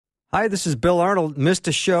Hi, this is Bill Arnold. Missed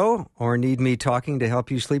a show or need me talking to help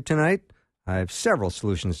you sleep tonight? I have several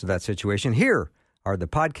solutions to that situation. Here are the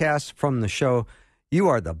podcasts from the show. You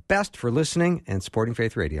are the best for listening and supporting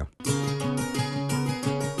Faith Radio.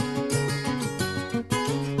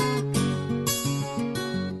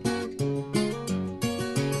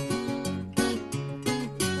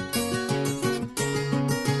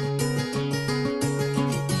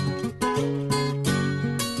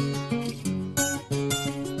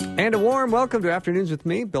 And a warm welcome to Afternoons with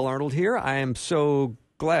me, Bill Arnold here. I am so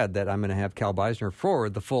glad that I'm going to have Cal Beisner for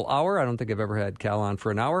the full hour. I don't think I've ever had Cal on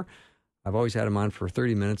for an hour. I've always had him on for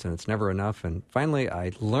 30 minutes, and it's never enough. And finally,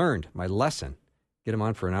 I learned my lesson. Get him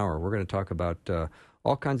on for an hour. We're going to talk about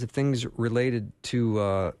all kinds of things related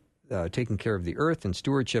to taking care of the earth and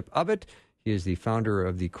stewardship of it. He is the founder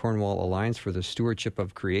of the Cornwall Alliance for the Stewardship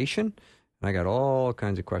of Creation. And I got all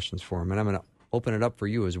kinds of questions for him, and I'm going to open it up for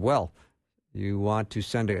you as well. You want to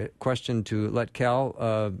send a question to let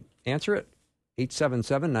Cal answer it,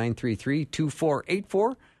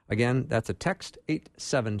 877-933-2484. Again, that's a text,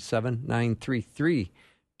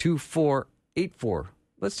 877-933-2484.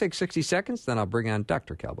 Let's take 60 seconds, then I'll bring on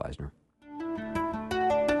Dr. Cal Beisner.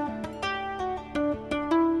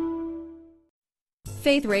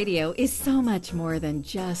 Faith Radio is so much more than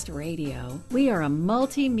just radio. We are a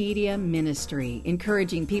multimedia ministry,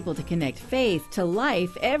 encouraging people to connect faith to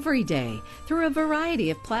life every day through a variety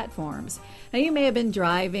of platforms. Now, you may have been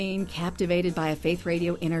driving, captivated by a Faith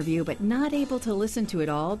Radio interview, but not able to listen to it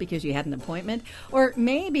all because you had an appointment, or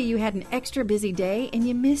maybe you had an extra busy day and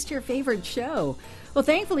you missed your favorite show. Well,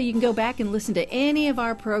 thankfully, you can go back and listen to any of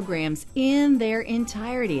our programs in their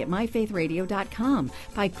entirety at myfaithradio.com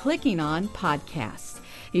by clicking on podcasts.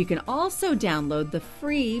 You can also download the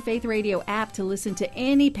free Faith Radio app to listen to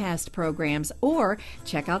any past programs or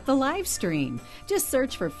check out the live stream. Just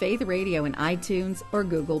search for Faith Radio in iTunes or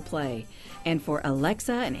Google Play. And for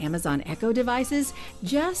Alexa and Amazon Echo devices,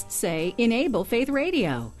 just say Enable Faith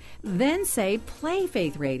Radio. Then say Play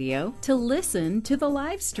Faith Radio to listen to the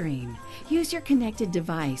live stream. Use your connected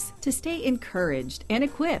device to stay encouraged and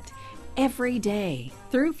equipped every day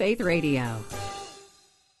through Faith Radio.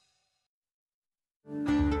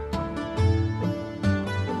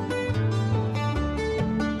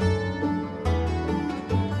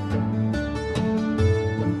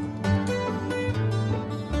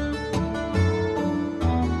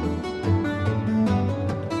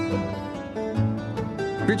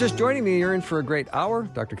 If you're just joining me, you're in for a great hour.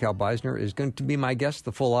 Dr. Cal Beisner is going to be my guest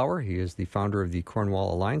the full hour. He is the founder of the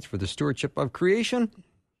Cornwall Alliance for the Stewardship of Creation.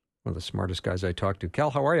 One of the smartest guys I talked to. Cal,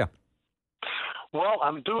 how are you? Well,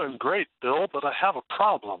 I'm doing great, Bill, but I have a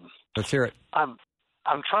problem. Let's hear it.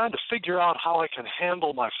 I'm trying to figure out how I can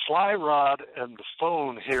handle my fly rod and the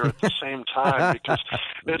phone here at the same time because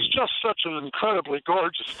it's just such an incredibly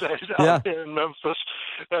gorgeous day down here in Memphis,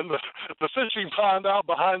 and the fishing pond out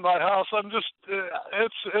behind my house.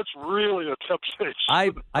 It's really a temptation.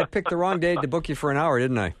 I picked the wrong day to book you for an hour,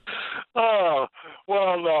 didn't I? Oh,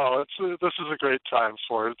 well, no, this is a great time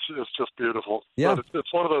for it. It's just beautiful. Yeah. But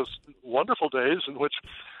it's one of those wonderful days in which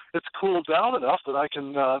it's cooled down enough that I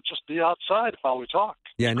can just be outside while we talk.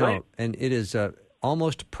 Yeah, it's no, great. and it is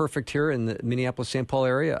almost perfect here in the Minneapolis-St. Paul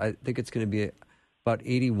area. I think it's going to be about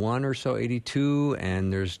 81 or so, 82,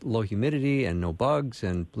 and there's low humidity and no bugs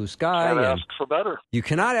and blue sky. Can't ask for better. You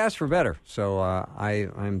cannot ask for better. So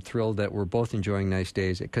I'm thrilled that we're both enjoying nice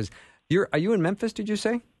days. Because are you in Memphis, did you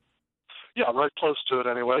say? Yeah, right close to it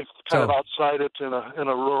anyway. Kind of outside it in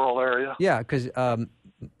a rural area. Yeah, because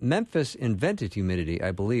Memphis invented humidity,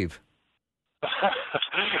 I believe.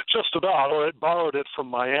 Just about. Or it borrowed it from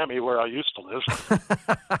Miami, where I used to live.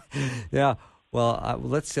 Yeah. Well,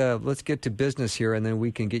 let's get to business here, and then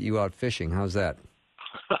we can get you out fishing. How's that?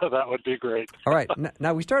 That would be great. All right.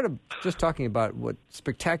 Now, we started just talking about what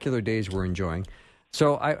spectacular days we're enjoying.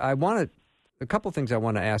 So I wanted a couple things I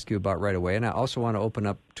want to ask you about right away, and I also want to open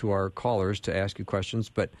up to our callers to ask you questions.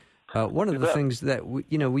 But one of the things that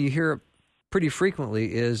we hear pretty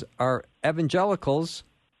frequently is, are evangelicals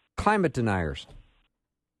climate deniers?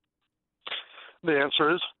 The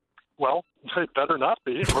answer is, well, they better not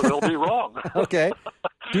be, or they'll be wrong. Okay.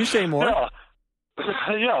 Do say more.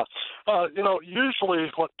 Yeah.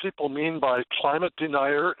 Usually what people mean by climate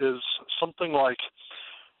denier is something like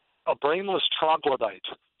a brainless troglodyte.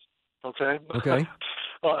 Okay? Okay.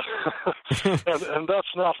 And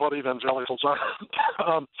that's not what evangelicals are.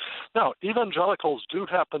 Now, evangelicals do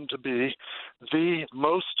happen to be the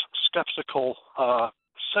most skeptical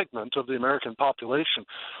segment of the American population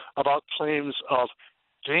about claims of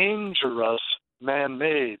dangerous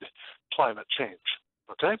man-made climate change.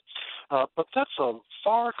 Okay? But that's a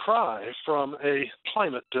far cry from a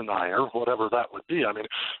climate denier, whatever that would be. I mean,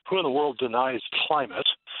 who in the world denies climate?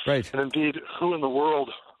 Right. And indeed, who in the world,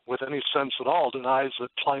 with any sense at all, denies that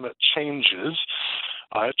climate changes?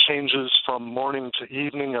 It changes from morning to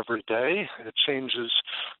evening every day. It changes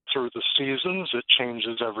through the seasons. It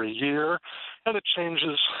changes every year. And it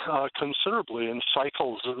changes considerably in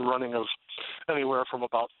cycles running of anywhere from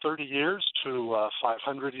about 30 years to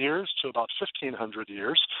 500 years to about 1,500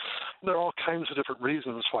 years. And there are all kinds of different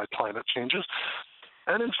reasons why climate changes.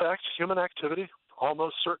 And in fact, human activity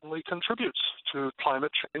almost certainly contributes to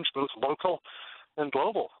climate change, both local and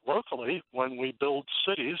global. Locally, when we build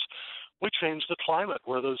cities, we change the climate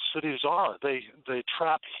where those cities are. They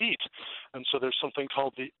trap heat. And so there's something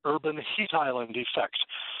called the urban heat island effect.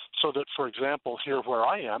 So that, for example, here where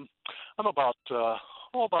I am, I'm about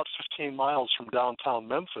 15 miles from downtown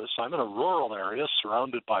Memphis. I'm in a rural area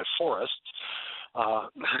surrounded by forests.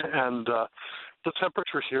 And the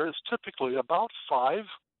temperature here is typically about 5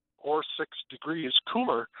 or 6 degrees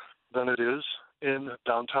cooler than it is in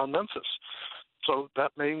downtown Memphis. So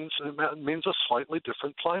that means a slightly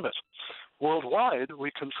different climate. Worldwide, we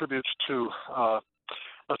contribute to a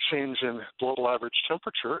change in global average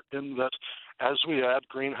temperature in that as we add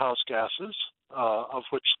greenhouse gases, of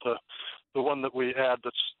which the one that we add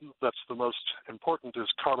that's the most important is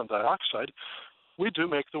carbon dioxide, we do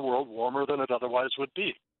make the world warmer than it otherwise would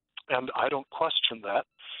be. And I don't question that.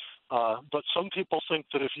 But some people think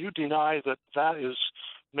that if you deny that is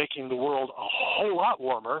making the world a whole lot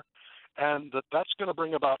warmer, and that's going to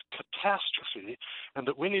bring about catastrophe, and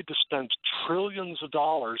that we need to spend trillions of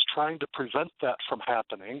dollars trying to prevent that from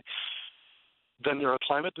happening, then you're a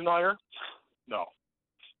climate denier? No.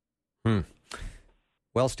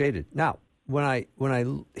 Well stated. Now, when I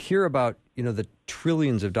hear about the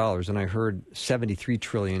trillions of dollars, and I heard 73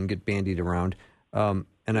 trillion get bandied around, I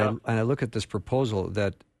look at this proposal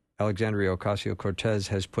that Alexandria Ocasio-Cortez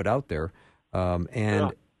has put out there,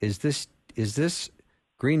 is this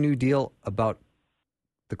Green New Deal about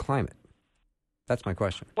the climate? That's my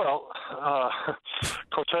question. Well,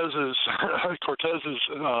 Cortez's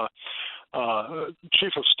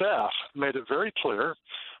chief of staff made it very clear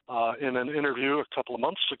in an interview a couple of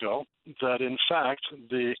months ago that, in fact,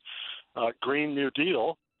 the Green New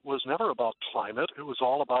Deal was never about climate. It was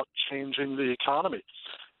all about changing the economy.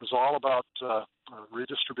 It was all about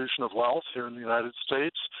redistribution of wealth here in the United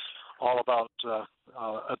States, all about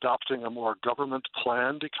adopting a more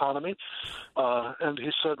government-planned economy. And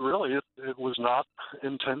he said, really, it was not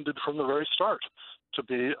intended from the very start to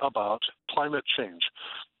be about climate change.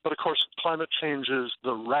 But, of course, climate change is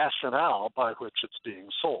the rationale by which it's being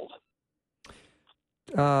sold.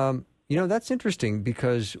 That's interesting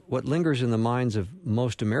because what lingers in the minds of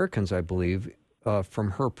most Americans, I believe,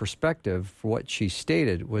 from her perspective, what she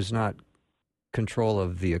stated was not control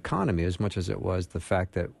of the economy as much as it was the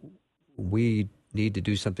fact that we need to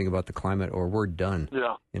do something about the climate or we're done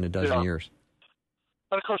in a dozen years.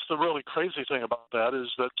 And, of course, the really crazy thing about that is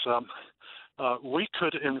that we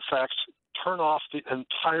could, in fact, turn off the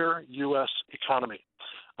entire U.S. economy,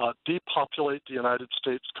 depopulate the United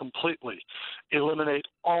States completely, eliminate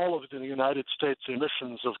all of the United States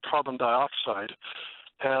emissions of carbon dioxide.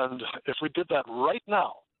 And if we did that right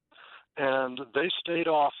now, and they stayed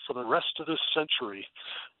off for the rest of this century,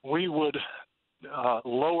 we would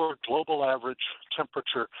lower global average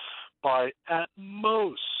temperature by at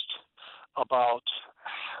most about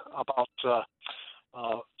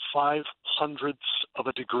 0.05 of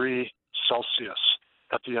a degree Celsius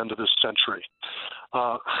at the end of this century.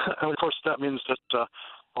 And of course, that means that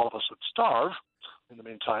all of us would starve in the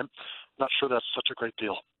meantime. Not sure that's such a great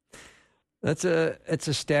deal. It's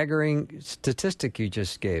a staggering statistic you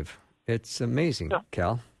just gave. It's amazing,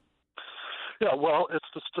 Cal. Yeah, well, it's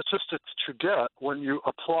the statistics you get when you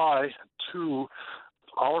apply to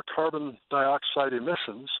our carbon dioxide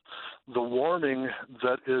emissions the warming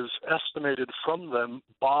that is estimated from them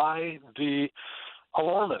by the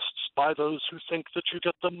alarmists, by those who think that you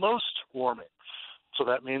get the most warming. So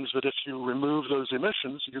that means that if you remove those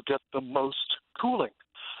emissions, you get the most cooling.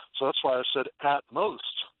 So that's why I said at most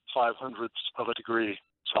 0.05 of a degree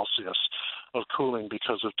Celsius of cooling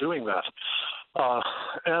because of doing that.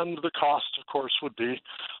 And the cost, of course, would be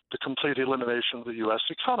the complete elimination of the U.S.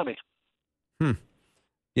 economy.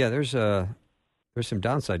 Yeah, there's some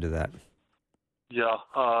downside to that. Yeah.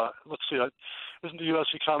 Let's see. Isn't the U.S.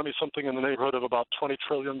 economy something in the neighborhood of about $20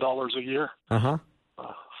 trillion a year? Uh-huh.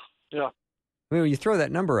 Yeah. I mean, when you throw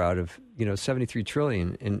that number out of, 73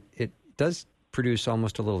 trillion, and it does produce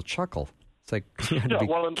almost a little chuckle It's like, you got to be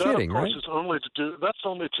well, and kidding, that, of course, right? is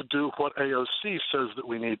only to do what AOC says that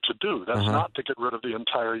we need to do. That's not to get rid of the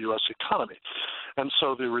entire U.S. economy. And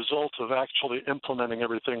so the result of actually implementing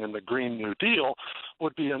everything in the Green New Deal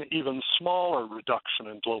would be an even smaller reduction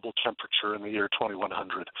in global temperature in the year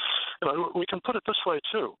 2100. We can put it this way,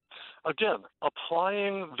 too. Again,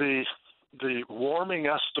 applying the warming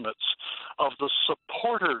estimates of the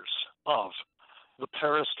supporters of the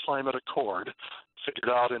Paris Climate Accord, figured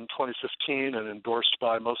out in 2015 and endorsed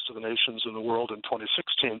by most of the nations in the world in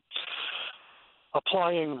 2016,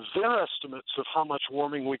 applying their estimates of how much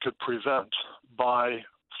warming we could prevent by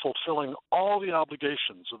fulfilling all the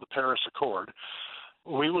obligations of the Paris Accord,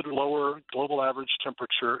 we would lower global average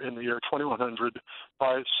temperature in the year 2100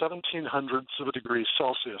 by 0.17 of a degree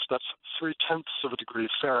Celsius. That's 0.3 of a degree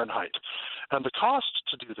Fahrenheit. And the cost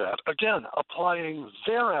to do that, again, applying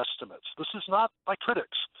their estimates, this is not by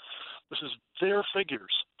critics, this is their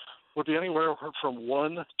figures, would be anywhere from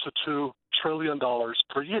 $1 to $2 trillion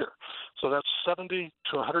per year. So that's 70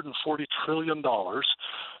 to 140 trillion dollars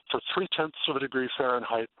for 0.3 of a degree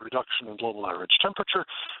Fahrenheit reduction in global average temperature.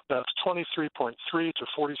 That's 23.3 to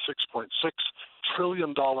 46.6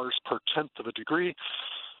 trillion dollars per tenth of a degree.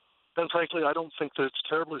 And frankly, I don't think that it's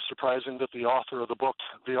terribly surprising that the author of the book,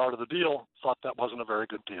 The Art of the Deal, thought that wasn't a very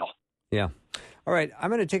good deal. Yeah. All right, I'm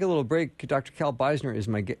going to take a little break. Dr. Cal Beisner is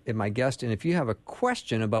my guest, and if you have a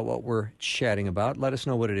question about what we're chatting about, let us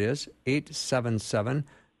know what it is.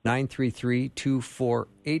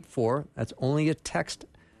 877-933-2484. That's only a text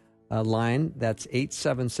line. That's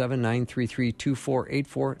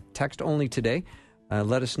 877-933-2484. Text only today.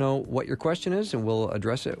 Let us know what your question is, and we'll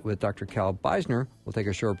address it with Dr. Cal Beisner. We'll take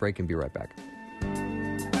a short break and be right back.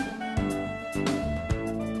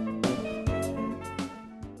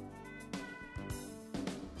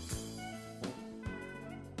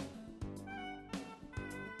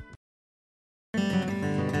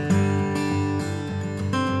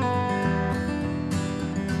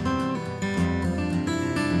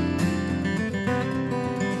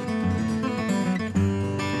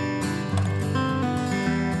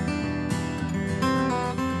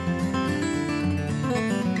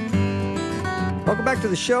 Welcome back to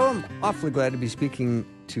the show. I'm awfully glad to be speaking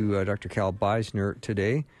to Dr. Cal Beisner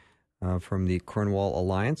today from the Cornwall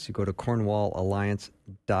Alliance. You go to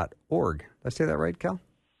cornwallalliance.org. Did I say that right, Cal?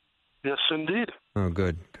 Yes, indeed. Oh,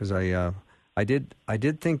 good, because I did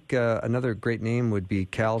think another great name would be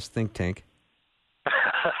Cal's Think Tank.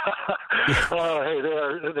 Oh, hey,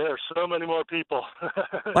 there are so many more people.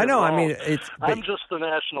 I know. I mean, I'm just the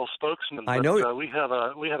national spokesman. I know. But, we have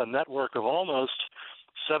a network of almost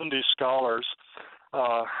 70 scholars,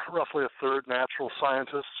 roughly a third natural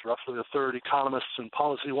scientists, roughly a third economists and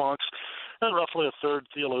policy wonks, and roughly a third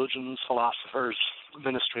theologians, philosophers,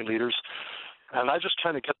 ministry leaders. And I just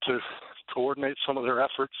kind of get to coordinate some of their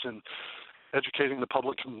efforts in educating the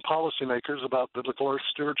public and policymakers about biblical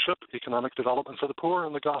stewardship, economic development for the poor,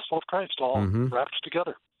 and the gospel of Christ, all wrapped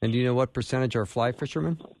together. And do you know what percentage are fly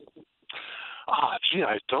fishermen? Gee,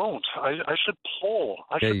 I don't. I should poll.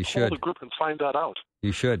 You should poll the group and find that out.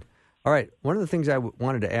 You should. All right. One of the things I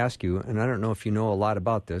wanted to ask you, and I don't know if you know a lot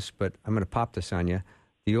about this, but I'm going to pop this on you,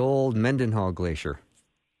 the old Mendenhall Glacier.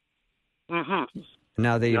 Mm-hmm.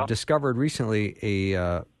 Now, they discovered recently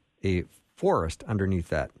a forest underneath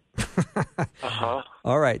that.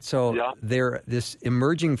 All right. So this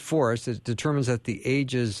emerging forest, it determines that the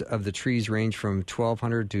ages of the trees range from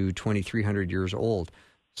 1,200 to 2,300 years old.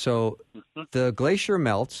 So the glacier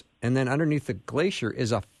melts, and then underneath the glacier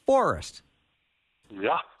is a forest.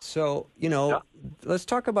 Yeah. So, let's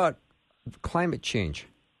talk about climate change.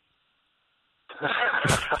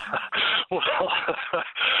 Well,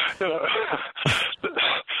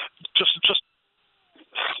 just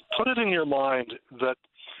put it in your mind that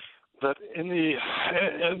in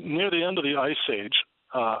near the end of the Ice Age,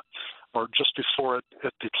 or just before it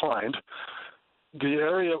declined, the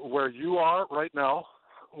area where you are right now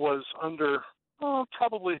was under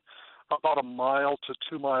probably about 1 mile to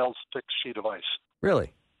 2 miles thick sheet of ice.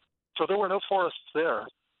 Really? So there were no forests there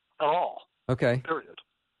at all. Okay. Period.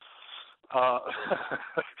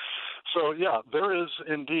 So, there is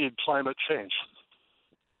indeed climate change.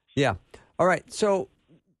 Yeah. All right. So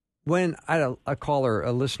when I had a caller,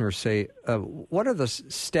 a listener say, what are the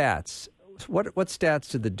stats? What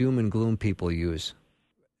stats do the doom and gloom people use?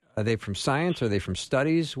 Are they from science? Are they from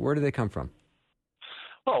studies? Where do they come from?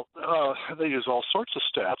 Well, they use all sorts of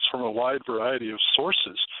stats from a wide variety of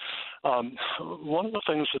sources. One of the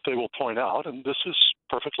things that they will point out, and this is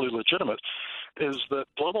perfectly legitimate, is that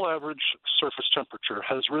global average surface temperature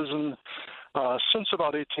has risen since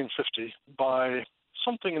about 1850 by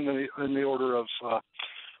something in the order of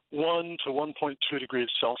 1 to 1.2 degrees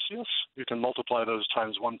Celsius. You can multiply those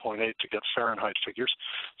times 1.8 to get Fahrenheit figures.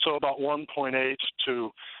 So about 1.8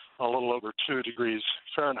 to a little over 2 degrees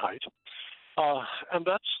Fahrenheit. And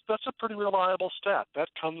that's a pretty reliable stat. That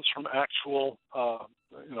comes from actual,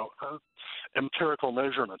 empirical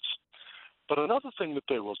measurements. But another thing that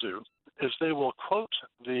they will do is they will quote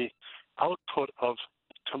the output of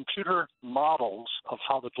computer models of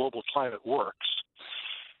how the global climate works,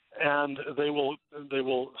 and they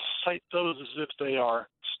will cite those as if they are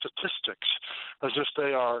statistics, as if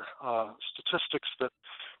they are statistics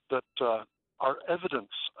that are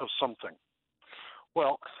evidence of something.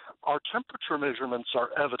 Well, our temperature measurements are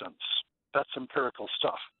evidence. That's empirical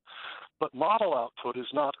stuff. But model output is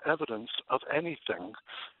not evidence of anything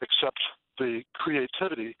except the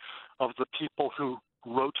creativity of the people who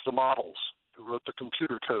wrote the models, who wrote the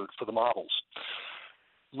computer code for the models.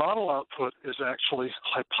 Model output is actually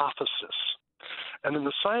hypothesis. And in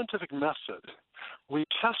the scientific method, we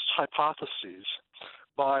test hypotheses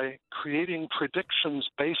by creating predictions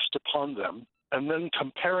based upon them and then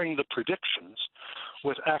comparing the predictions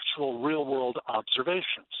with actual real-world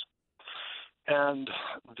observations. And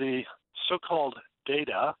the so-called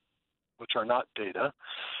data, which are not data,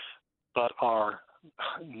 but are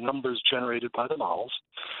numbers generated by the models,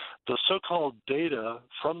 the so-called data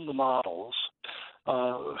from the models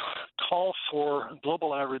call for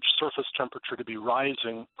global average surface temperature to be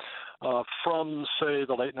rising from, say,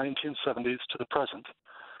 the late 1970s to the present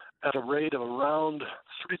at a rate of around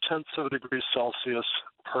 0.3 of a degree Celsius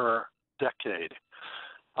per decade.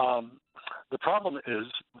 The problem is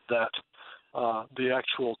that the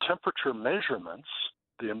actual temperature measurements,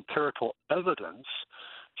 the empirical evidence,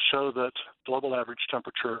 show that global average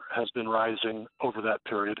temperature has been rising over that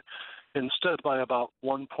period instead by about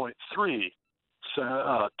 1.3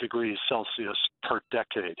 degrees Celsius per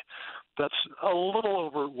decade. That's a little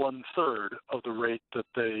over 1/3 of the rate that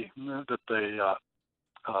they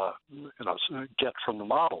get from the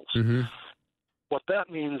models. Mm-hmm. What that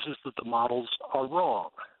means is that the models are wrong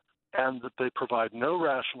and that they provide no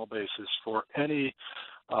rational basis for any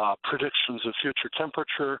predictions of future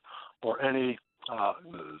temperature or any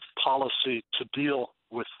policy to deal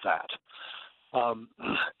with that.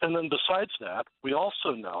 And then besides that, we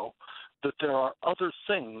also know that there are other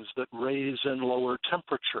things that raise and lower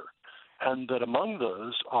temperature, and that among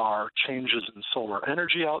those are changes in solar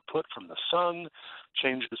energy output from the sun,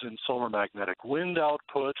 changes in solar magnetic wind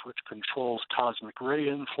output, which controls cosmic ray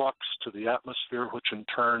influx to the atmosphere, which in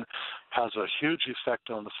turn has a huge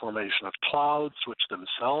effect on the formation of clouds, which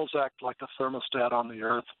themselves act like a thermostat on the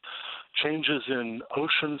Earth, changes in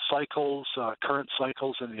ocean cycles, current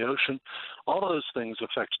cycles in the ocean. All those things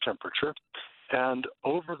affect temperature. And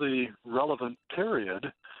over the relevant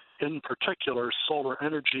period, in particular, solar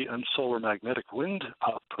energy and solar magnetic wind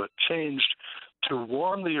output changed to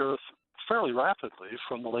warm the Earth fairly rapidly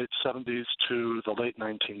from the late 70s to the late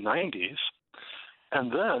 1990s, and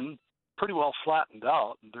then pretty well flattened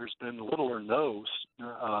out. There's been little or no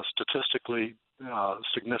statistically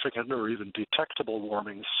significant or even detectable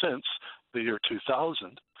warming since the year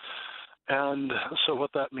 2000. And so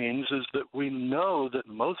what that means is that we know that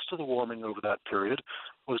most of the warming over that period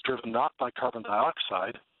was driven not by carbon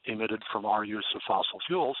dioxide emitted from our use of fossil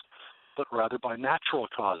fuels, but rather by natural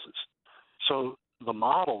causes. So the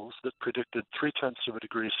models that predicted 0.3 of a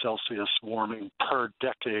degree Celsius warming per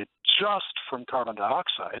decade just from carbon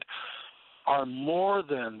dioxide are more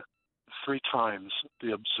than 3 times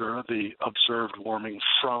the observed warming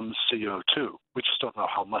from CO2. We just don't know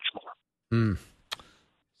how much more. Mm.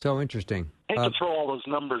 So interesting. I hate to throw all those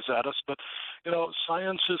numbers at us, but,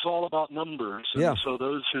 science is all about numbers. And so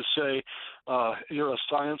those who say you're a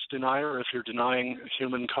science denier if you're denying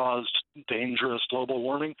human-caused dangerous global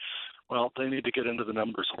warming, well, they need to get into the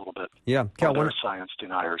numbers a little bit. Yeah. Cal, they're science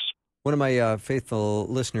deniers. One of my faithful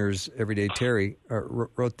listeners, Everyday Terry,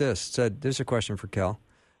 wrote this, said, this is a question for Cal.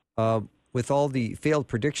 With all the failed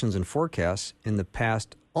predictions and forecasts in the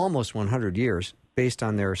past almost 100 years, based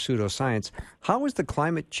on their pseudoscience, how is the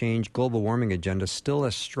climate change global warming agenda still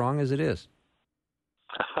as strong as it is?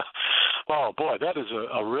 Oh, boy, that is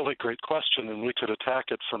a really great question, and we could attack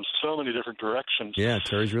it from so many different directions. Yeah,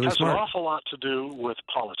 Terry's really smart. It has an awful lot to do with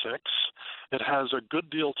politics. It has a good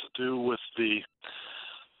deal to do with the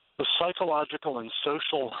psychological and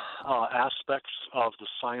social aspects of the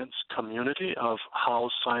science community, of how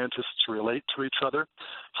scientists relate to each other,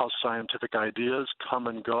 how scientific ideas come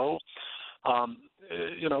and go.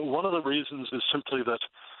 One of the reasons is simply that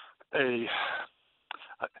a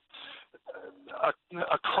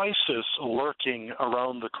crisis lurking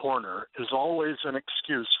around the corner is always an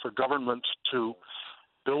excuse for government to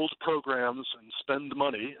build programs and spend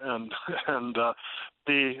money and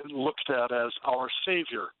be looked at as our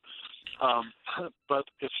savior. But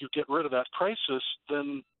if you get rid of that crisis,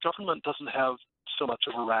 then government doesn't have so much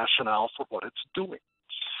of a rationale for what it's doing.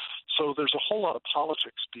 So there's a whole lot of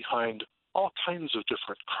politics behind all kinds of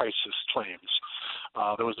different crisis claims.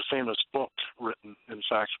 There was a famous book written, in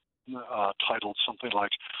fact, titled something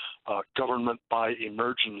like Government by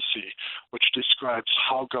Emergency, which describes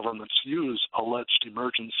how governments use alleged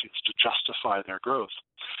emergencies to justify their growth.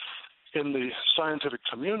 In the scientific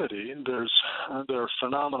community, there are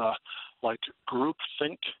phenomena like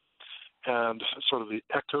groupthink and sort of the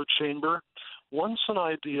echo chamber. Once an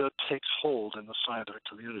idea takes hold in the scientific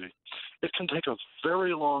community, it can take a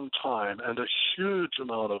very long time and a huge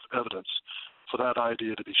amount of evidence for that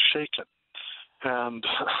idea to be shaken. And,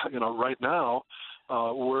 right now,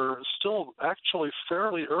 we're still actually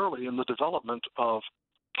fairly early in the development of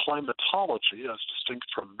climatology as distinct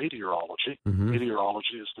from meteorology. Mm-hmm.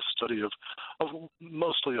 Meteorology is the study of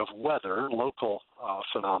mostly of weather, local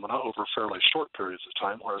phenomena over fairly short periods of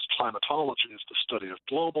time, whereas climatology is the study of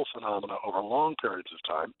global phenomena over long periods of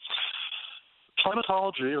time.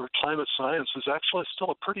 Climatology or climate science is actually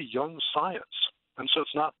still a pretty young science, and so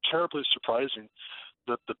it's not terribly surprising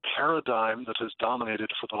that the paradigm that has dominated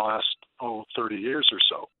for the last 30 years or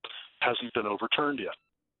so hasn't been overturned yet.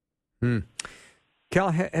 Hmm.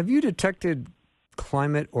 Cal, have you detected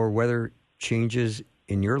climate or weather changes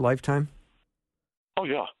in your lifetime? Oh,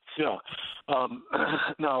 yeah.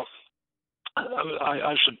 Now,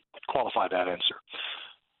 I should qualify that answer.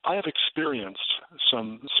 I have experienced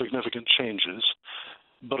some significant changes,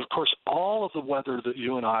 but of course, all of the weather that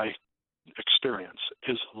you and I experience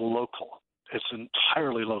is local. It's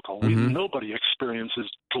entirely local. Mm-hmm. Nobody experiences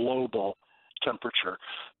global temperature,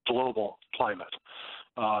 global climate.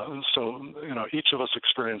 So each of us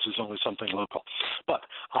experiences only something local. But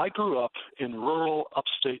I grew up in rural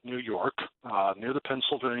upstate New York, near the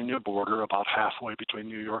Pennsylvania border, about halfway between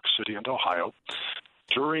New York City and Ohio,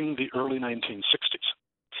 during the early 1960s.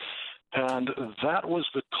 And that was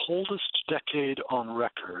the coldest decade on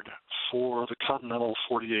record for the continental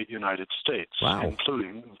 48 United States, wow,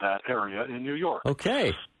 including that area in New York.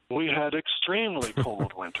 Okay. We had extremely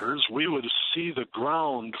cold winters. We would see the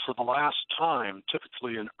ground for the last time,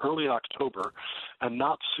 typically in early October, and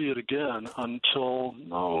not see it again until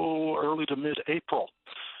early to mid-April.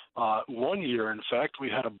 One year, in fact, we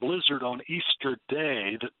had a blizzard on Easter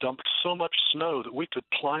Day that dumped so much snow that we could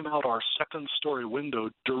climb out our second-story window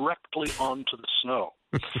directly onto the snow.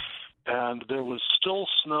 And there was still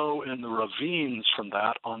snow in the ravines from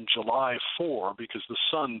that on July 4 because the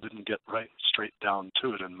sun didn't get right straight down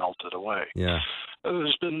to it and melt it away. Yeah.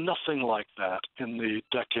 There's been nothing like that in the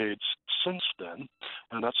decades since then,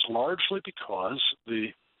 and that's largely because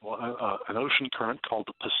an ocean current called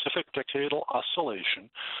the Pacific Decadal Oscillation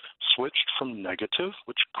switched from negative,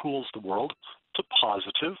 which cools the world, to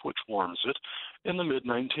positive, which warms it, in the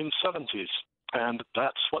mid-1970s. And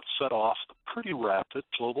that's what set off the pretty rapid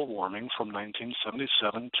global warming from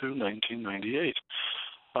 1977 to 1998.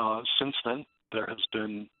 Since then, there has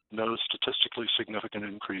been no statistically significant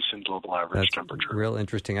increase in global average temperature. That's real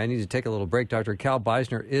interesting. I need to take a little break. Dr. Cal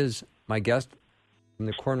Beisner is my guest from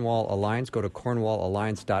the Cornwall Alliance. Go to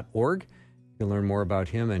cornwallalliance.org. You'll learn more about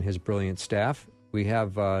him and his brilliant staff. We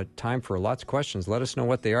have time for lots of questions. Let us know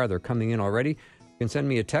what they are. They're coming in already. You can send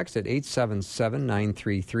me a text at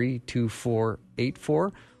 877-933-2484,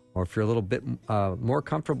 or if you're a little bit more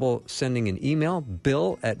comfortable sending an email,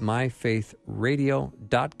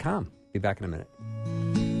 bill@myfaithradio.com. Be back in a minute.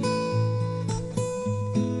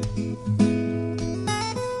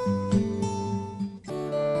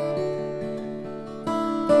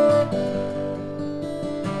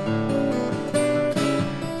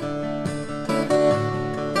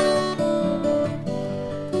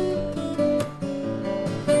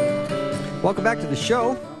 Welcome back to the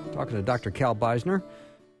show. Talking to Dr. Cal Beisner.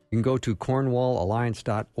 You can go to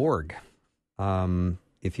cornwallalliance.org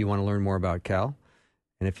if you want to learn more about Cal.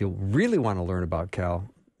 And if you really want to learn about Cal,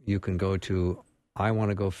 you can go to I Want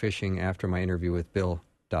to Go Fishing After My Interview with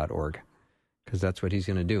Bill.org, because that's what he's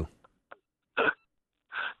going to do.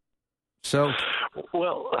 So,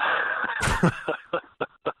 well,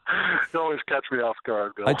 you always catch me off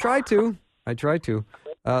guard, Bill. I try to.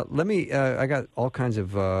 Let me, I got all kinds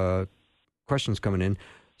of questions coming in.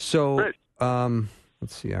 So, let's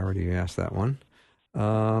see, I already asked that one.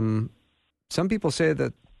 Some people say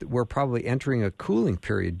that we're probably entering a cooling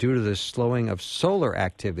period due to the slowing of solar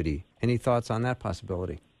activity. Any thoughts on that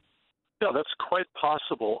possibility? Yeah, that's quite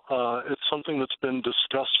possible. It's something that's been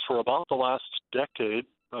discussed for about the last decade,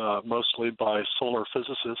 mostly by solar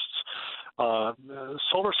physicists.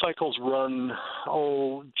 solar cycles run,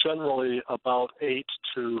 generally about 8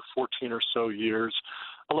 to 14 or so years.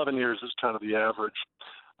 11 years is kind of the average.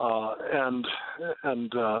 And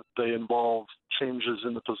they involve changes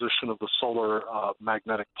in the position of the solar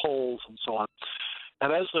magnetic poles and so on.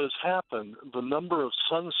 And as those happen, the number of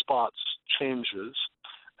sunspots changes,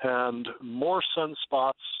 and more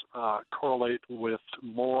sunspots correlate with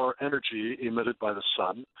more energy emitted by the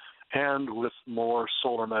sun and with more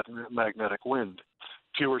solar magnetic wind.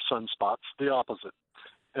 Fewer sunspots, the opposite.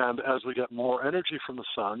 And as we get more energy from the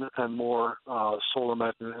sun and more solar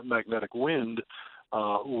magnetic wind,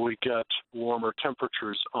 we get warmer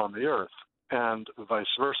temperatures on the Earth, and vice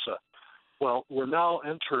versa. Well, we're now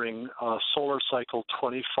entering solar cycle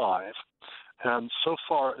 25, and so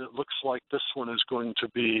far it looks like this one is going to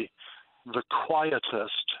be the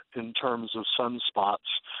quietest in terms of sunspots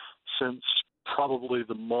since probably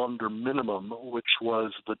the Maunder minimum, which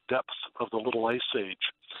was the depth of the Little Ice Age.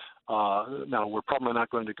 Now, we're probably not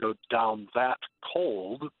going to go down that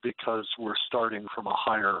cold because we're starting from a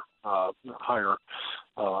higher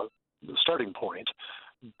starting point,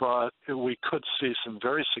 but we could see some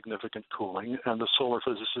very significant cooling, and the solar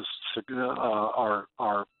physicists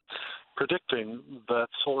are predicting that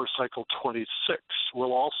solar cycle 26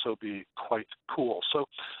 will also be quite cool. So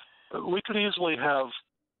we could easily have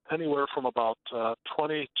anywhere from about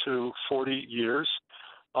 20 to 40 years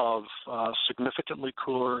of significantly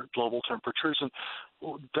cooler global temperatures. And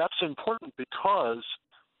that's important because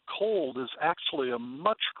cold is actually a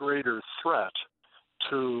much greater threat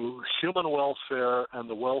to human welfare and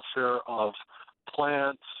the welfare of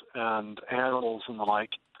plants and animals and the like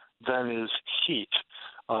than is heat.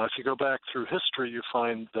 If you go back through history, you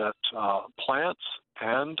find that plants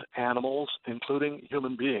and animals, including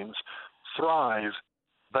human beings, thrive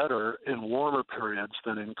better in warmer periods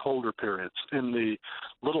than in colder periods. In the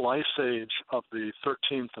Little Ice Age of the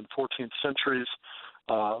 13th and 14th centuries,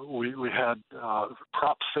 we had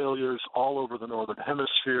crop failures all over the northern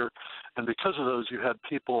hemisphere, and because of those, you had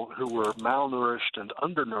people who were malnourished and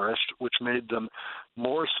undernourished, which made them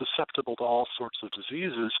more susceptible to all sorts of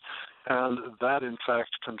diseases, and that, in fact,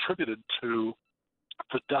 contributed to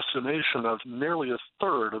the decimation of nearly a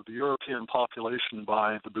third of the European population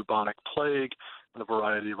by the bubonic plague and a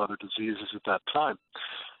variety of other diseases at that time.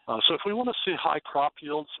 So if we want to see high crop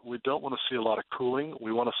yields, we don't want to see a lot of cooling.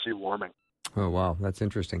 We want to see warming. Oh, wow. That's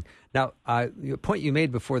interesting. Now, the point you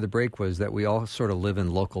made before the break was that we all sort of live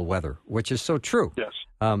in local weather, which is so true. Yes.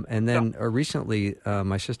 And then recently,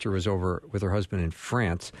 my sister was over with her husband in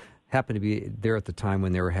France, happened to be there at the time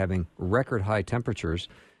when they were having record high temperatures.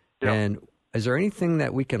 Yeah. And is there anything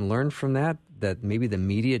that we can learn from that maybe the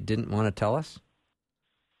media didn't want to tell us?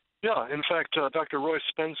 Yeah, in fact, Dr. Roy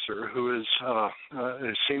Spencer, who is a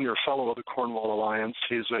senior fellow of the Cornwall Alliance,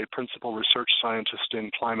 he's a principal research scientist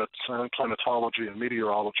in climatology and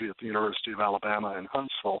meteorology at the University of Alabama in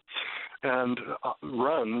Huntsville, and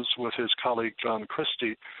runs with his colleague John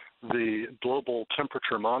Christie the global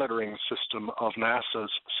temperature monitoring system of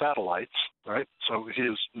NASA's satellites, right? So he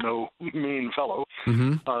is no mean fellow.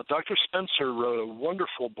 Mm-hmm. Dr. Spencer wrote a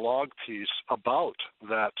wonderful blog piece about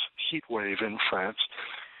that heat wave in France,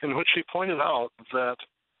 in which he pointed out that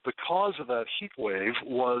the cause of that heat wave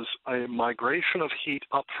was a migration of heat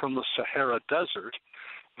up from the Sahara Desert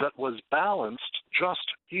that was balanced just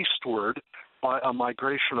eastward by a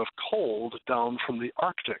migration of cold down from the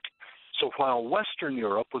Arctic. So while Western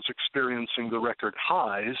Europe was experiencing the record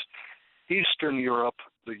highs, Eastern Europe,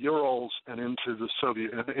 the Urals, and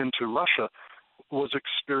into Russia was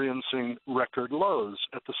experiencing record lows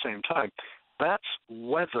at the same time. That's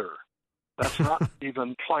weather. That's not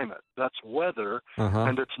even climate. That's weather,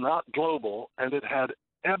 and it's not global, and it had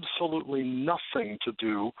absolutely nothing to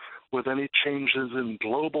do with any changes in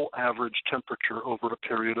global average temperature over a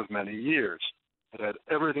period of many years. It had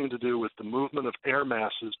everything to do with the movement of air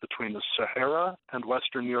masses between the Sahara and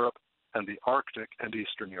Western Europe and the Arctic and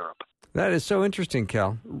Eastern Europe. That is so interesting,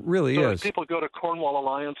 Cal. Really so is. If people go to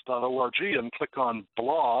cornwallalliance.org and click on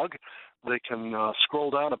blog, they can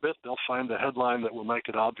scroll down a bit. They'll find the headline that will make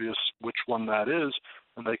it obvious which one that is,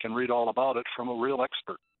 and they can read all about it from a real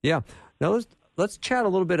expert. Yeah. Now let's chat a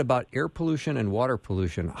little bit about air pollution and water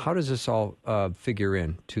pollution. How does this all figure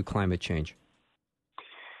in to climate change?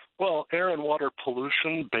 Well, air and water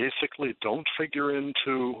pollution basically don't figure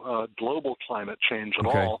into global climate change at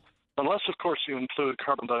all, unless, of course, you include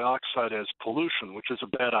carbon dioxide as pollution, which is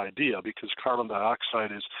a bad idea because carbon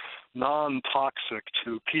dioxide is non-toxic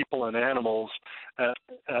to people and animals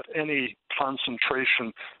at any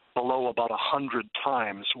concentration below about 100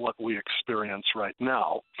 times what we experience right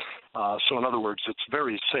now. So in other words, it's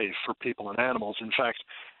very safe for people and animals. In fact,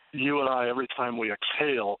 you and I, every time we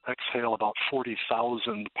exhale about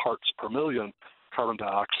 40,000 parts per million carbon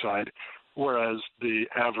dioxide, whereas the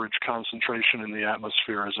average concentration in the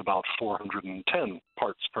atmosphere is about 410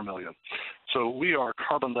 parts per million. So we are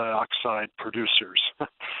carbon dioxide producers.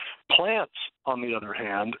 Plants, on the other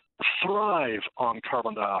hand, thrive on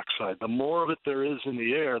carbon dioxide. The more of it there is in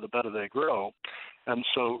the air, the better they grow. And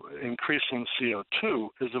so increasing CO2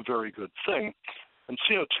 is a very good thing. And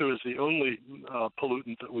CO2 is the only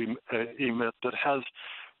pollutant that we emit that has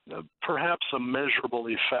perhaps a measurable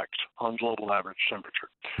effect on global average temperature.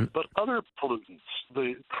 But other pollutants,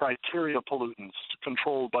 the criteria pollutants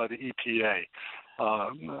controlled by the EPA,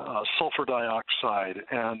 sulfur dioxide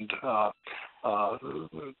and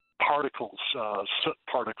particles, soot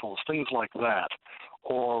particles, things like that,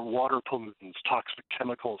 or water pollutants, toxic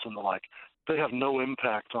chemicals and the like, they have no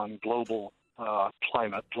impact on global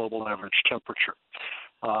climate, global average temperature.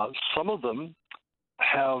 Some of them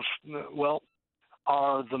have,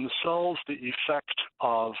 are themselves the effect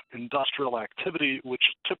of industrial activity, which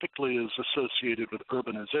typically is associated with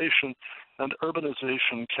urbanization, and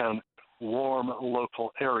urbanization can warm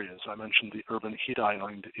local areas. I mentioned the urban heat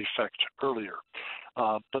island effect earlier.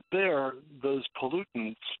 But those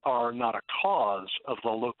pollutants are not a cause of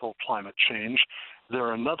the local climate change.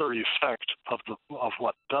 They're another effect of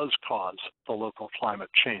what does cause the local climate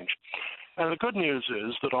change. And the good news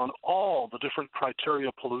is that on all the different criteria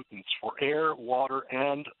pollutants for air, water,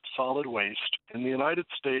 and solid waste in the United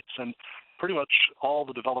States and pretty much all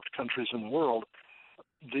the developed countries in the world,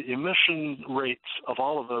 the emission rates of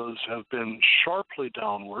all of those have been sharply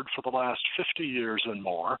downward for the last 50 years and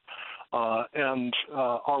more. And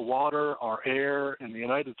our water, our air in the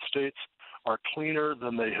United States are cleaner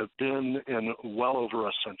than they have been in well over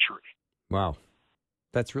a century. Wow.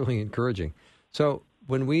 That's really encouraging. So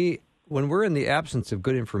when we're in the absence of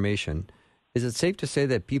good information, is it safe to say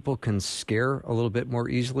that people can scare a little bit more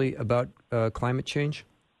easily about climate change?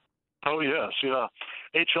 Oh, yes, yeah.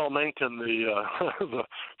 H.L. Mencken, the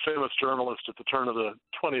famous journalist at the turn of the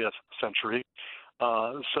 20th century,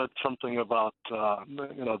 said something about,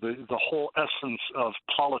 the whole essence of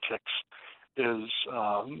politics is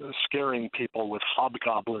scaring people with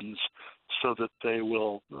hobgoblins so that they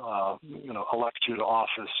will, elect you to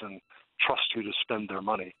office and trust you to spend their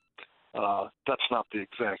money. That's not the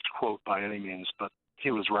exact quote by any means, but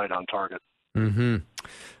he was right on target. Mm-hmm.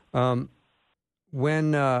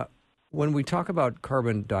 When we talk about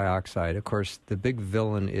carbon dioxide, of course, the big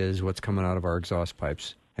villain is what's coming out of our exhaust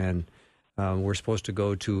pipes. And we're supposed to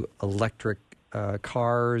go to electric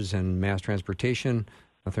cars and mass transportation.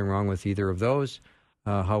 Nothing wrong with either of those.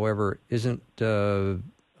 However, isn't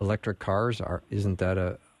electric cars, isn't that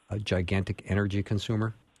a gigantic energy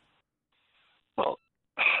consumer? Well,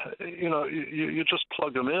 you just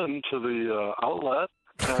plug them into the outlet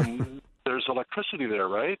and there's electricity there,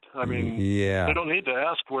 right? I mean, yeah. You don't need to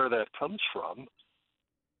ask where that comes from,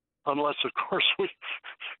 unless, of course,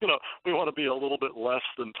 we want to be a little bit less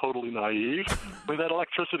than totally naive. I mean, that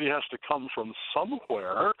electricity has to come from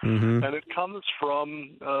somewhere, and it comes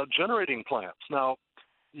from generating plants. Now,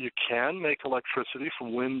 you can make electricity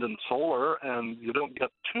from wind and solar, and you don't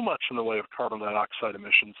get too much in the way of carbon dioxide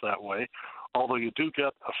emissions that way, although you do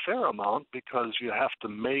get a fair amount because you have to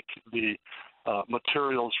make the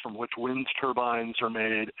materials from which wind turbines are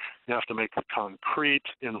made. You have to make the concrete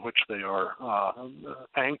in which they are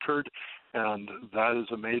anchored, and that is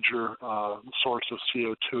a major source of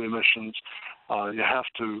CO2 emissions. You have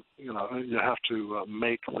to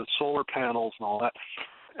make the solar panels and all that.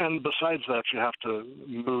 And besides that, you have to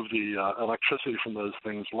move the electricity from those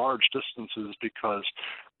things large distances because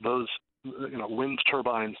those wind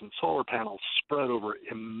turbines and solar panels spread over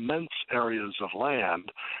immense areas of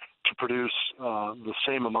land to produce the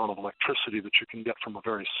same amount of electricity that you can get from a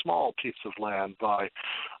very small piece of land by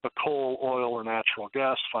a coal, oil, or natural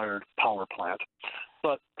gas-fired power plant.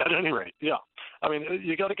 But at any rate, yeah. I mean,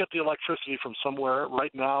 you got to get the electricity from somewhere.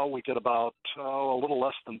 Right now, we get about a little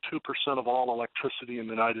less than 2% of all electricity in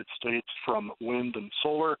the United States from wind and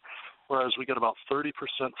solar, whereas we get about 30%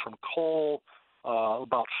 from coal,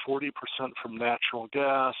 about 40% from natural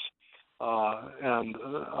gas, and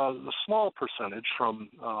a small percentage from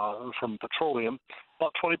petroleum,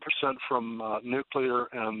 about 20% from nuclear,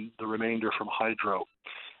 and the remainder from hydro.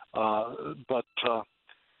 But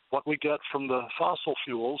what we get from the fossil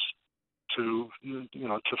fuels to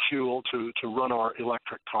run our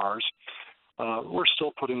electric cars, we're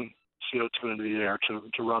still putting CO2 into the air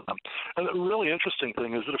to run them. And the really interesting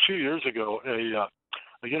thing is that a few years ago,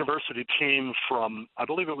 a university team from, I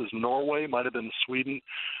believe it was Norway, might have been Sweden,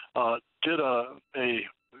 did a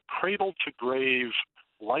cradle-to-grave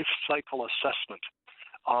life cycle assessment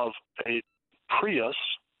of a Prius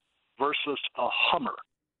versus a Hummer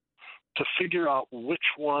to figure out which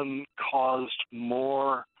one caused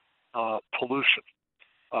more pollution,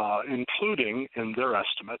 including, in their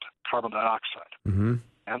estimate, carbon dioxide. Mm-hmm.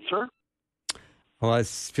 Answer? Well, it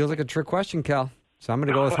feels like a trick question, Cal. So I'm going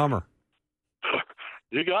to go with Hummer.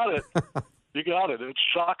 You got it. You got it. It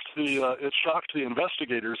shocked the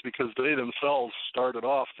investigators because they themselves started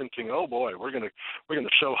off thinking, "Oh boy, we're going to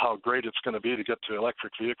show how great it's going to be to get to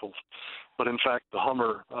electric vehicles," but in fact, the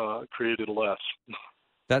Hummer created less.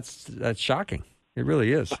 That's shocking. It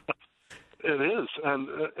really is. It is, and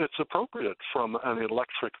it's appropriate from an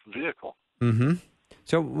electric vehicle. Mm-hmm.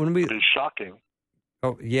 So when we, it is shocking.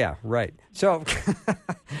 Oh, yeah, right. So,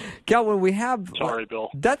 Cal, when we have... Sorry, Bill.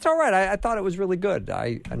 That's all right. I thought it was really good.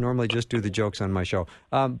 I normally just do the jokes on my show.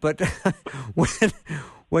 But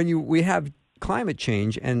when we have climate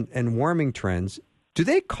change and warming trends, do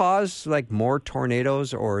they cause, like, more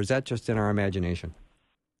tornadoes, or is that just in our imagination?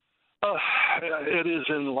 It is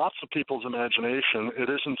in lots of people's imagination. It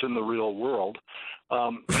isn't in the real world.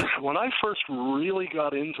 When I first really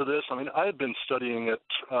got into this, I mean, I had been studying it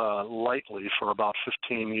lightly for about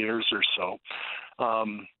 15 years or so,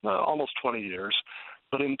 almost 20 years.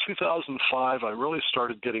 But in 2005, I really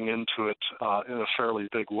started getting into it in a fairly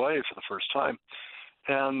big way for the first time.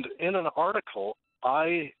 And in an article,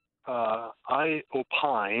 I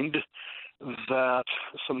opined that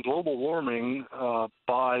some global warming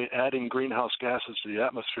by adding greenhouse gases to the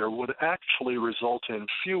atmosphere would actually result in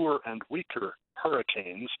fewer and weaker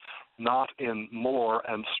hurricanes, not in more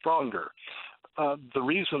and stronger. The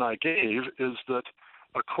reason I gave is that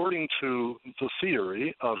according to the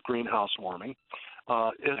theory of greenhouse warming,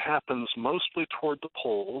 it happens mostly toward the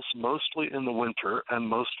poles, mostly in the winter, and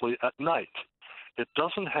mostly at night. It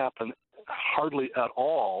doesn't happen hardly at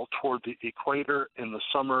all toward the equator in the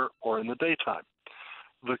summer or in the daytime.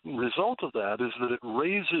 The result of that is that it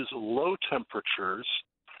raises low temperatures,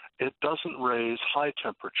 it doesn't raise high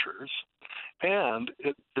temperatures, and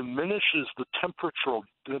it diminishes the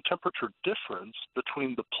temperature difference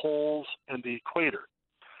between the poles and the equator.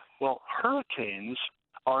 Well, hurricanes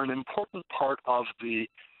are an important part of the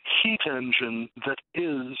heat engine that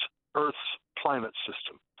is Earth's climate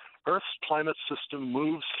system. Earth's climate system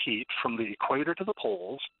moves heat from the equator to the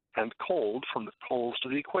poles and cold from the poles to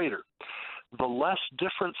the equator. The less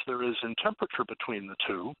difference there is in temperature between the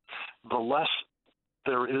two, the less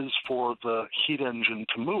there is for the heat engine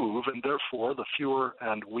to move, and therefore the fewer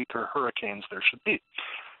and weaker hurricanes there should be.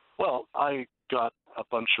 Well, I got a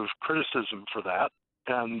bunch of criticism for that,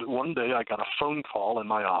 and one day I got a phone call in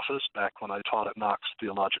my office back when I taught at Knox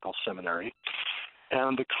Theological Seminary,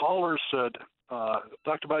 and the caller said,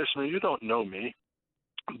 Dr. Beisner, you don't know me,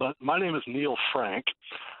 but my name is Neil Frank.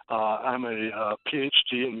 I'm a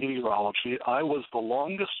PhD in meteorology. I was the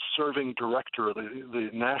longest-serving director of the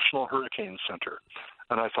National Hurricane Center.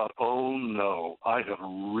 And I thought, oh, no, I have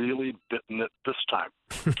really bitten it this time.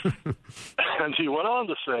 And he went on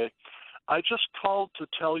to say, I just called to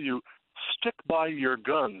tell you, stick by your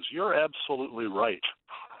guns. You're absolutely right.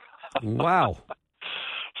 Wow.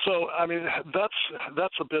 So, I mean,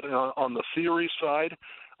 that's a bit on the theory side.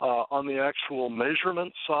 On the actual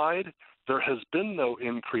measurement side, there has been no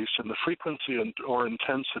increase in the frequency or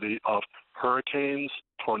intensity of hurricanes,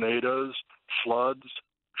 tornadoes, floods,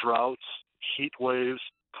 droughts, heat waves,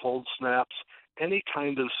 cold snaps, any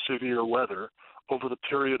kind of severe weather over the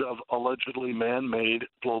period of allegedly man-made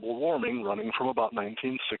global warming running from about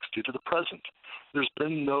 1960 to the present. There's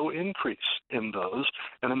been no increase in those.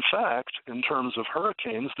 And in fact, in terms of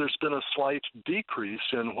hurricanes, there's been a slight decrease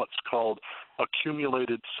in what's called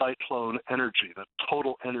accumulated cyclone energy, the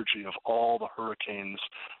total energy of all the hurricanes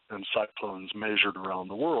and cyclones measured around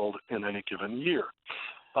the world in any given year.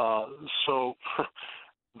 So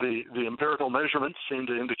the empirical measurements seem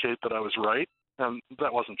to indicate that I was right. And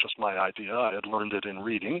that wasn't just my idea. I had learned it in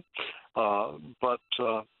reading. But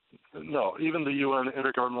no, even the UN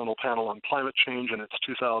Intergovernmental Panel on Climate Change in its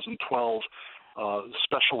 2012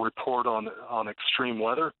 special report on extreme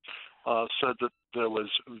weather said that there was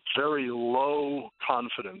very low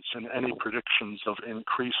confidence in any predictions of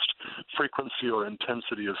increased frequency or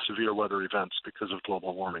intensity of severe weather events because of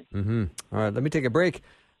global warming. Mm-hmm. All right, let me take a break.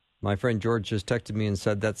 My friend George just texted me and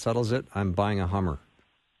said, that settles it. I'm buying a Hummer.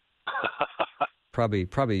 Probably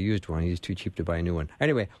a used one. He's too cheap to buy a new one.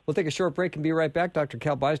 Anyway, we'll take a short break and be right back. Dr.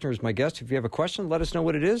 Cal Beisner is my guest. If you have a question, let us know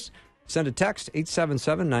what it is. Send a text,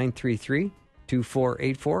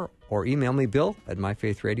 877-933-2484, or email me, Bill, at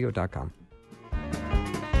myfaithradio.com.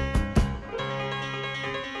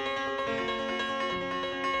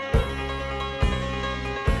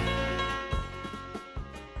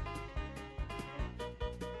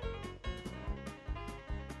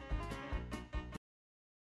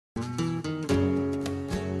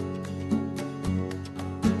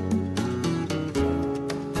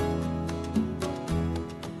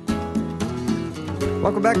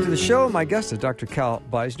 Welcome back to the show. My guest is Dr. Cal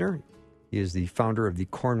Beisner. He is the founder of the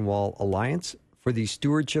Cornwall Alliance for the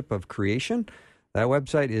Stewardship of Creation. That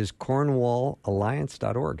website is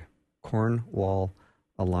cornwallalliance.org.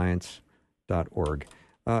 cornwallalliance.org.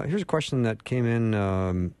 Here's a question that came in,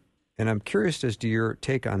 and I'm curious as to your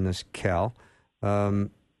take on this, Cal.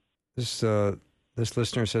 This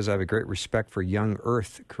listener says, I have a great respect for young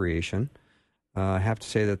earth creation. I have to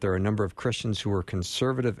say that there are a number of Christians who are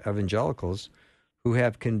conservative evangelicals who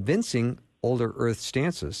have convincing older earth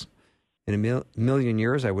stances. In a million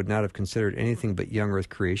years, I would not have considered anything but young earth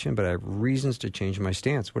creation, but I have reasons to change my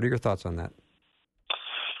stance. What are your thoughts on that?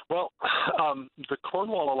 Well, the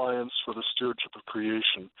Cornwall Alliance for the Stewardship of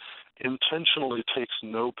Creation intentionally takes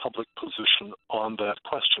no public position on that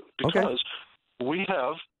question because we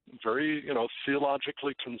have very,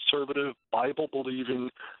 theologically conservative,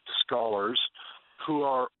 Bible-believing scholars who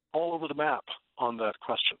are all over the map on that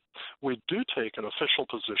question. We do take an official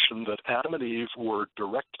position that Adam and Eve were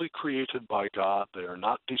directly created by God. They are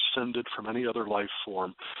not descended from any other life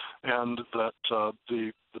form, and that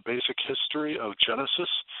the basic history of Genesis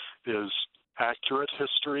is accurate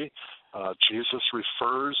history. Jesus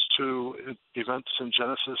refers to events in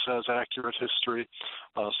Genesis as accurate history.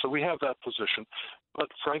 So we have that position.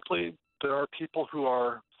 But frankly, there are people who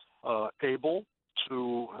are able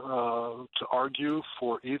to argue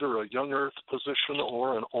for either a young earth position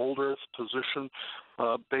or an old earth position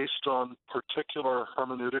based on particular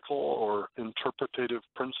hermeneutical or interpretative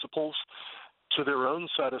principles to their own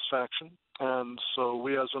satisfaction. And so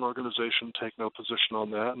we as an organization take no position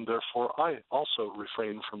on that, and therefore I also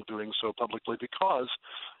refrain from doing so publicly because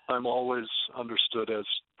I'm always understood as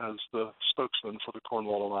the spokesman for the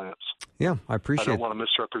Cornwall Alliance. Yeah, I appreciate it. I don't want to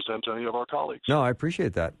misrepresent any of our colleagues. No, I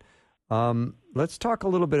appreciate that. Let's talk a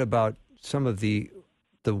little bit about some of the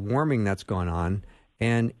warming that's gone on.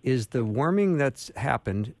 And is the warming that's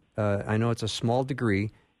happened, I know it's a small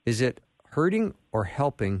degree, is it hurting or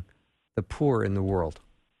helping the poor in the world?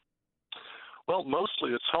 Well,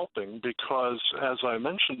 mostly it's helping because, as I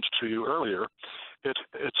mentioned to you earlier,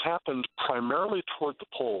 it's happened primarily toward the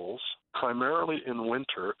poles, primarily in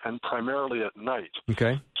winter, and primarily at night.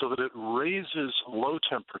 Okay. So that it raises low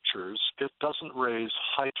temperatures. It doesn't raise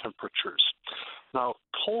high temperatures. Now,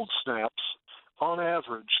 cold snaps, on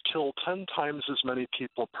average, kill 10 times as many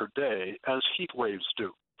people per day as heat waves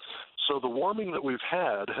do. So the warming that we've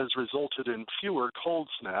had has resulted in fewer cold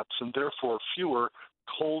snaps and therefore fewer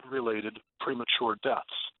cold-related premature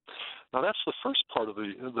deaths. Now, that's the first part of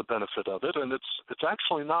the benefit of it, and it's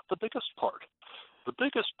actually not the biggest part. The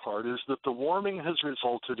biggest part is that the warming has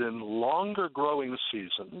resulted in longer growing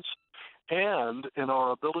seasons and in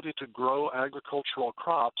our ability to grow agricultural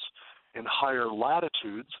crops in higher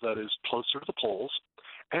latitudes, that is, closer to the poles,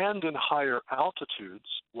 and in higher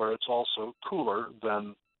altitudes where it's also cooler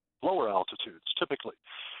than lower altitudes, typically.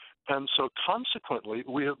 And so consequently,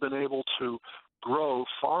 we have been able to grow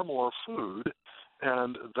far more food,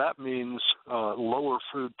 and that means lower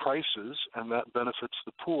food prices, and that benefits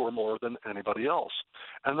the poor more than anybody else.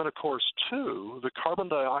 And then, of course, too, the carbon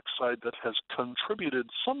dioxide that has contributed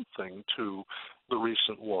something to the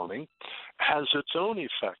recent warming has its own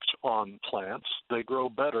effect on plants. They grow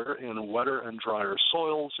better in wetter and drier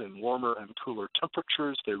soils, in warmer and cooler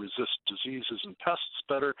temperatures. They resist diseases and pests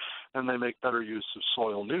better, and they make better use of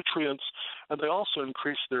soil nutrients. And they also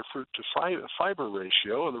increase their fruit-to-fiber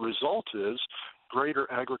ratio, and the result is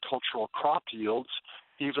greater agricultural crop yields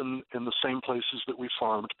even in the same places that we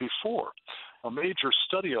farmed before. A major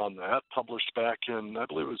study on that, published back in, I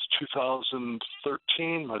believe it was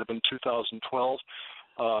 2013, might have been 2012,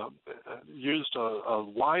 used a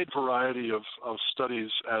wide variety of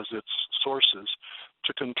studies as its sources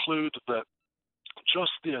to conclude that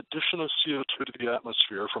just the addition of CO2 to the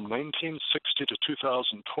atmosphere from 1960 to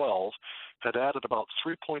 2012 had added about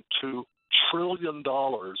 $3.2 trillion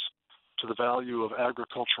to the value of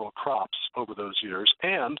agricultural crops over those years.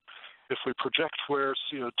 And if we project where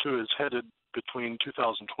CO2 is headed between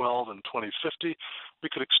 2012 and 2050, we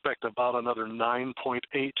could expect about another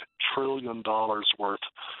 $9.8 trillion worth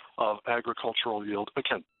of agricultural yield,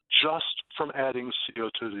 again, just from adding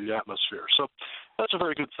CO2 to the atmosphere. So that's a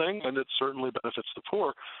very good thing, and it certainly benefits the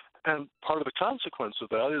poor. And part of the consequence of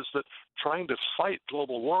that is that trying to fight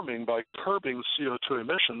global warming by curbing CO2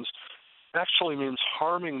 emissions actually means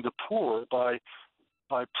harming the poor by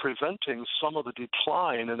preventing some of the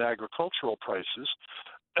decline in agricultural prices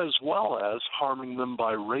as well as harming them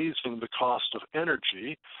by raising the cost of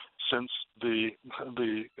energy, since the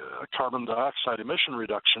carbon dioxide emission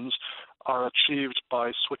reductions are achieved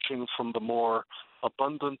by switching from the more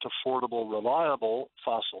abundant, affordable, reliable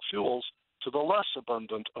fossil fuels to the less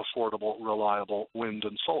abundant, affordable, reliable wind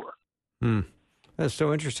and solar. That's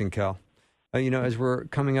so interesting, Cal. As we're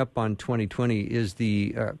coming up on 2020, is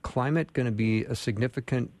the climate going to be a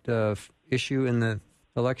significant issue in the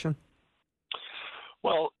election?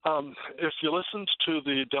 Well, if you listened to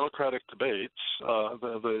the Democratic debates,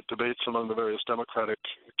 the debates among the various Democratic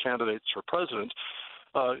candidates for president,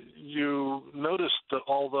 you noticed that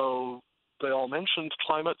although they all mentioned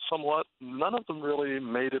climate somewhat, none of them really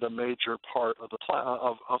made it a major part of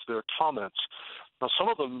of their comments. Now, some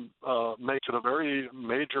of them make it a very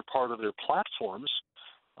major part of their platforms,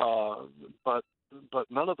 but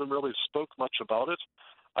none of them really spoke much about it.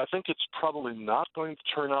 I think it's probably not going to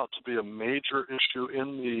turn out to be a major issue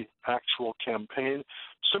in the actual campaign,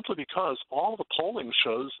 simply because all the polling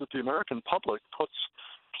shows that the American public puts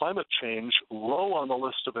climate change low on the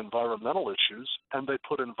list of environmental issues, and they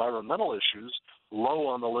put environmental issues low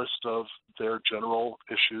on the list of their general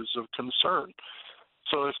issues of concern.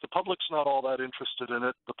 So if the public's not all that interested in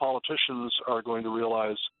it, the politicians are going to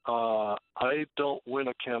realize, I don't win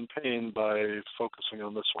a campaign by focusing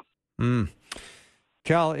on this one.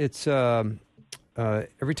 Cal, it's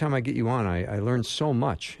every time I get you on, I learn so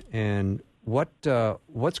much. And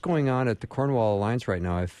what's going on at the Cornwall Alliance right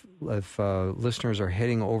now? If listeners are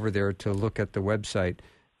heading over there to look at the website,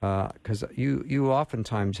 because you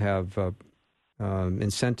oftentimes have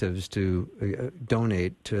incentives to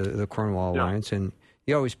donate to the Cornwall Alliance, and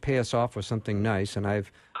you always pay us off with something nice. And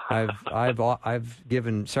I've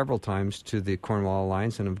given several times to the Cornwall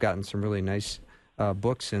Alliance, and I've gotten some really nice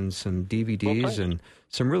books and some DVDs and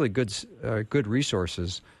some really good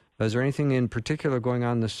resources. Is there anything in particular going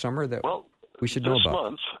on this summer that we should know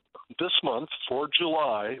about? This month, for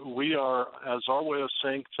July, we are, as our way of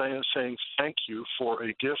saying thank you for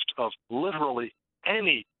a gift of literally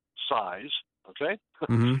any size, okay?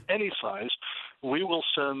 Mm-hmm. Any size, we will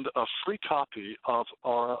send a free copy of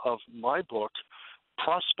my book,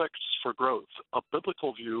 Prospects for Growth, a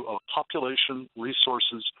biblical view of population,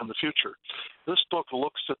 resources, and the future. This book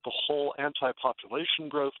looks at the whole anti-population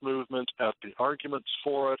growth movement, at the arguments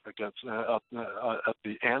for it, at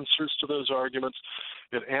the answers to those arguments.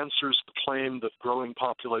 It answers the claim that growing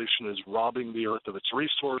population is robbing the earth of its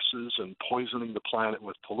resources and poisoning the planet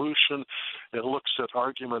with pollution. It looks at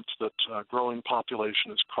arguments that growing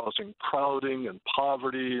population is causing crowding and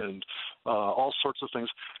poverty and all sorts of things.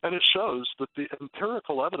 And it shows that the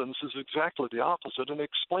empirical evidence is exactly the opposite and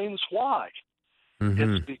explains why.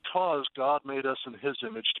 Mm-hmm. It's because God made us in His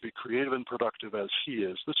image to be creative and productive as He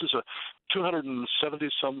is. This is a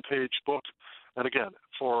 270-some page book. And again,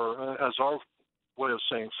 as our way of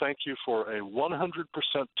saying thank you for a 100%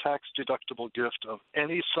 tax-deductible gift of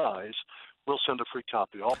any size, we'll send a free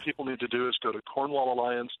copy. All people need to do is go to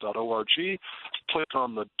cornwallalliance.org, click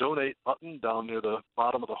on the donate button down near the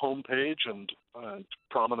bottom of the home page and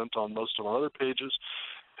prominent on most of our other pages,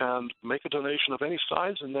 and make a donation of any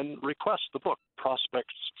size, and then request the book,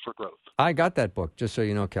 Prospects for Growth. I got that book, just so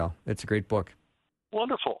you know, Cal. It's a great book.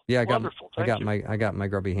 Wonderful. Yeah, I got my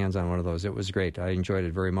grubby hands on one of those. It was great. I enjoyed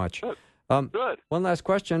it very much. Good. Good. One last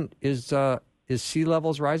question: Is sea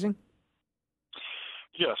levels rising?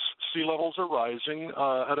 Yes, sea levels are rising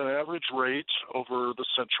at an average rate over the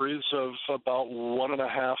centuries of about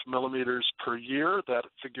 1.5 millimeters per year. That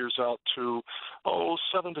figures out to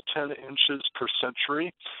 7 to 10 inches per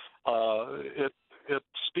century. It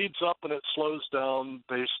speeds up and it slows down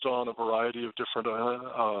based on a variety of different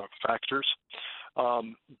factors.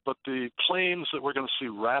 But the claims that we're going to see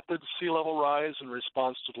rapid sea level rise in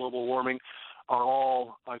response to global warming are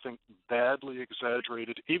all, I think, badly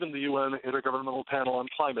exaggerated. Even the UN Intergovernmental Panel on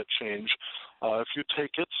Climate Change, if you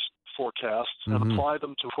take its forecasts and apply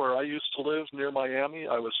them to where I used to live near Miami,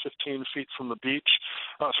 I was 15 feet from the beach,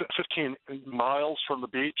 15 miles from the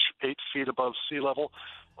beach, 8 feet above sea level.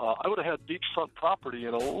 I would have had beachfront property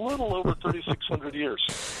in a little over 3,600 years.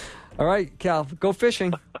 All right, Cal, go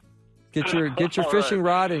fishing. Get your fishing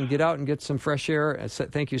rod and get out and get some fresh air.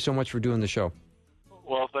 Thank you so much for doing the show.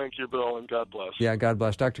 Well, thank you, Bill, and God bless. Yeah, God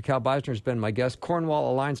bless. Dr. Cal Beisner has been my guest.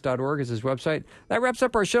 CornwallAlliance.org is his website. That wraps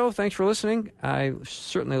up our show. Thanks for listening. I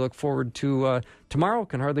certainly look forward to tomorrow.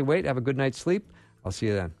 Can hardly wait. Have a good night's sleep. I'll see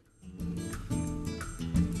you then.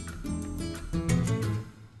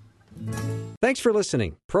 Thanks for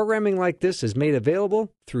listening. Programming like this is made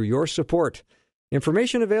available through your support.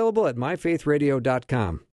 Information available at myfaithradio.com.